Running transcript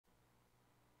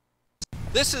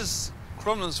This is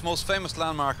Crumlin's most famous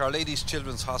landmark, Our Lady's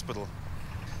Children's Hospital.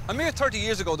 A mere 30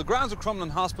 years ago, the grounds of Crumlin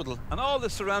Hospital and all the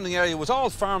surrounding area was all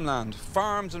farmland,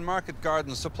 farms and market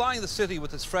gardens supplying the city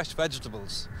with its fresh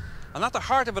vegetables. And at the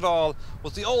heart of it all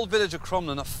was the old village of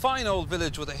Crumlin, a fine old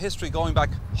village with a history going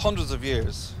back hundreds of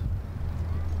years.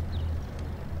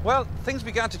 Well, things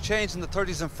began to change in the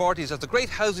 30s and 40s as the great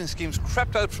housing schemes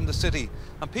crept out from the city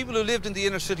and people who lived in the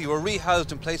inner city were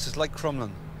rehoused in places like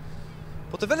Crumlin.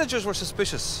 But the villagers were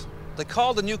suspicious. They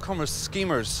called the newcomers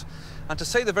schemers, and to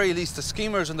say the very least, the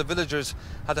schemers and the villagers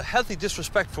had a healthy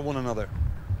disrespect for one another.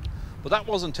 But that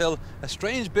wasn't until a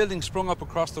strange building sprung up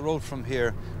across the road from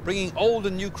here, bringing old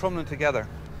and new Crumlin together.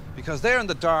 Because there in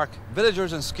the dark,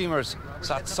 villagers and schemers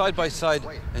sat side by side,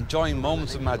 enjoying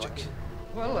moments of magic.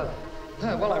 Well,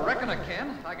 I reckon I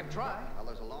can. I can try. Well,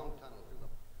 there's a long tunnel through the...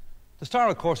 The Star,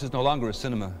 of course, is no longer a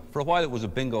cinema. For a while it was a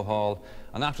bingo hall,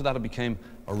 and after that it became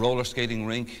a roller skating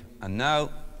rink, and now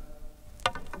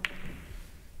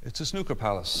it's a snooker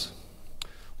palace.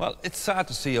 Well, it's sad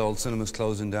to see old cinemas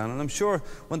closing down, and I'm sure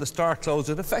when the Star closed,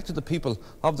 it affected the people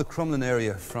of the Crumlin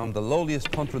area, from the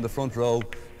lowliest punter in the front row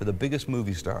to the biggest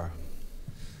movie star.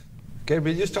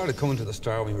 Gabriel, you started coming to the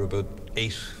Star when you were about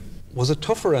 8. Was it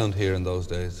tough around here in those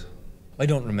days? I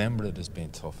don't remember it as being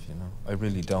tough, you know. I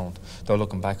really don't. Though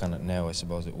looking back on it now, I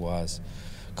suppose it was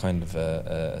kind of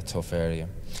a tough area.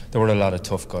 There were a lot of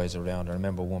tough guys around. I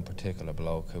remember one particular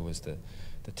bloke who was the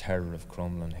terror of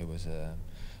Crumlin, who was a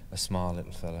small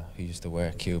little fella who used to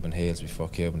wear Cuban heels before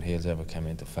Cuban heels ever came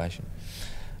into fashion.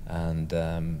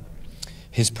 And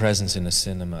his presence in a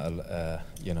cinema,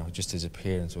 you know, just his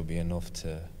appearance would be enough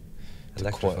to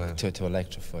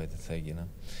electrify the thing, you know.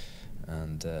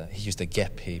 And he used to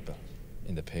get people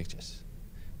in the pictures,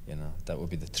 you know. That would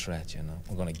be the threat, you know.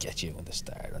 I'm going to get you in the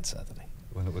Star on Saturday.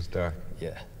 When it was dark?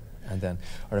 Yeah. And then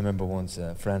I remember once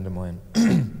a friend of mine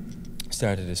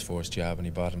started his first job, and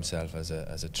he bought himself as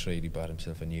a treat. He bought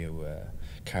himself a new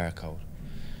car coat,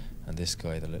 and this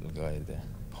guy, the little guy, the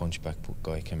hunchback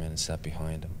guy, came in and sat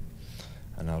behind him,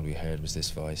 and all we heard was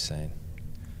this voice saying,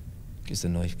 "Gives the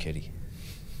knife, kitty,"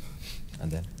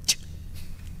 and then,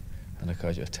 and I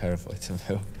was terrified to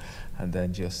move, and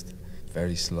then just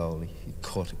very slowly he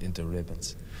cut into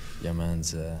ribbons your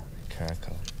man's car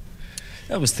coat.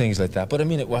 That was things like that, but I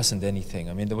mean, it wasn't anything.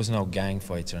 I mean, there was no gang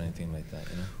fights or anything like that,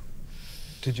 you know.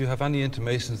 Did you have any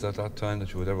intimations at that time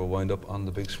that you would ever wind up on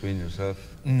the big screen yourself?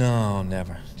 No,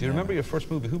 never. Do you remember your first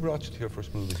movie? Who brought you to your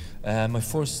first movie?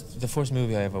 The first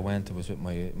movie I ever went to was with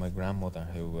my grandmother,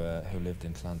 who lived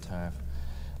in Clontarf,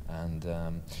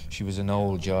 and she was an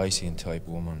old Joycean type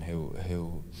woman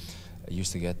who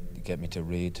used to get me to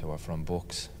read to her from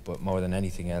books, but more than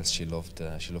anything else, she loved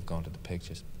going to the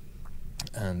pictures.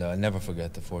 And I'll never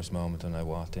forget the first moment when I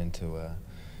walked into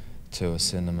a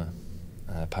cinema.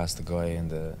 Past the guy in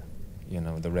the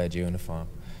red uniform,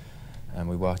 and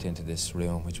we walked into this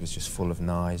room which was just full of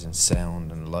noise and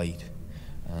sound and light,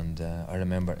 and I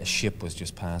remember a ship was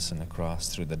just passing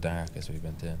across through the dark as we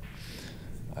went in.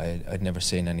 I'd never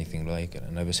seen anything like it,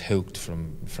 and I was hooked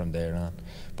from there on,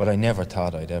 but I never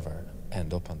thought I'd ever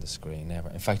end up on the screen, never.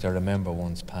 In fact, I remember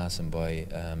once passing by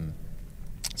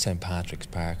St. Patrick's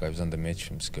Park. I was on the Mitch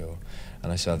from school,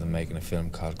 and I saw them making a film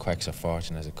called Quacks of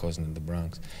Fortune as a cousin in the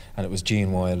Bronx, and it was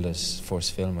Gene Wilder's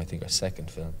first film, I think, or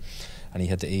second film, and he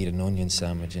had to eat an onion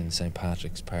sandwich in St.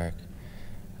 Patrick's Park,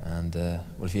 and well,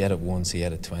 if he had it once, he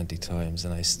had it 20 times,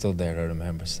 and I stood there, I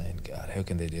remember saying, God, how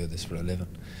can they do this for a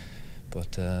living?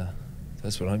 But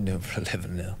that's what I'm doing for a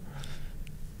living now.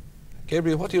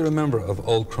 Gabriel, what do you remember of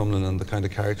old Crumlin and the kind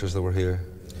of characters that were here?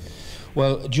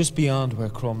 Well, just beyond where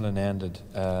Crumlin ended,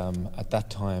 at that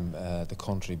time the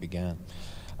country began,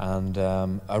 and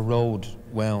a road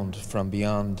wound from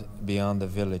beyond the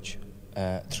village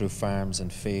through farms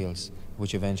and fields,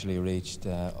 which eventually reached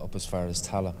up as far as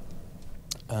Tala.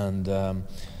 And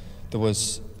there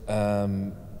was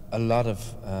a lot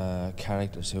of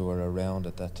characters who were around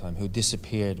at that time who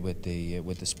disappeared with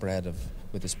the spread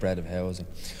of housing.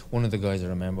 One of the guys I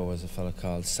remember was a fellow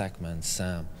called Sackman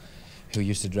Sam, who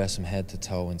used to dress from head to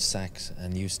toe in sacks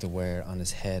and used to wear on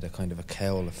his head a kind of a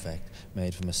cowl effect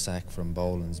made from a sack from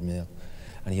Boland's Mill.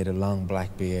 And he had a long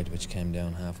black beard which came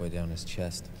down halfway down his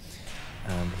chest.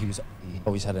 And he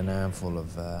always had an armful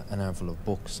of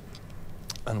books.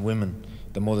 And women,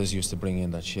 the mothers used to bring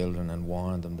in their children and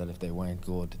warn them that if they weren't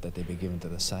good, that they'd be given to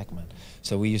the sackman.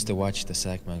 So we used to watch the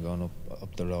sackman going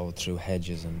up the road through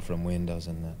hedges and from windows,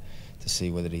 and to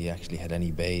see whether he actually had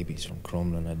any babies from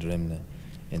Crumlin or Drimnagh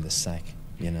in the sack,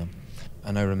 you know.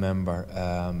 And I remember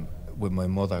with my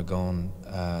mother going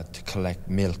to collect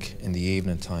milk in the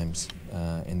evening times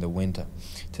in the winter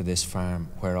to this farm,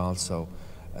 where also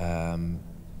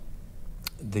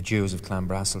the Jews of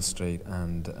Clanbrassil Street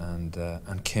and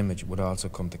Kimmage would also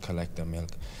come to collect their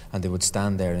milk, and they would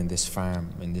stand there in this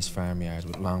farmyard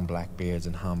with long black beards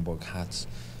and Hamburg hats,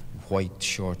 white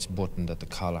shorts buttoned at the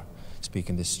collar,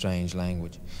 speaking this strange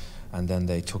language. And then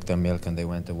they took their milk and they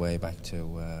went away back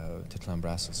to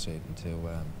Clanbrassil Street and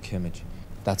to Kimmage.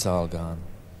 That's all gone.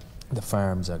 The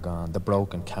farms are gone. The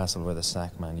broken castle where the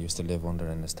sackman used to live under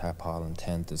in his tarpaulin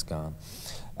tent is gone.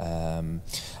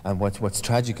 And what's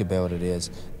tragic about it is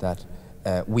that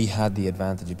we had the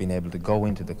advantage of being able to go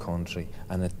into the country,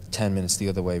 and at 10 minutes the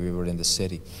other way we were in the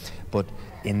city. But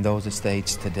in those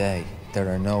estates today,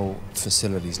 there are no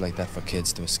facilities like that for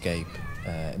kids to escape.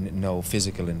 No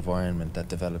physical environment that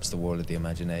develops the world of the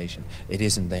imagination. It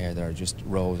isn't there. There are just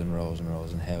rows and rows and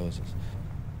rows of houses.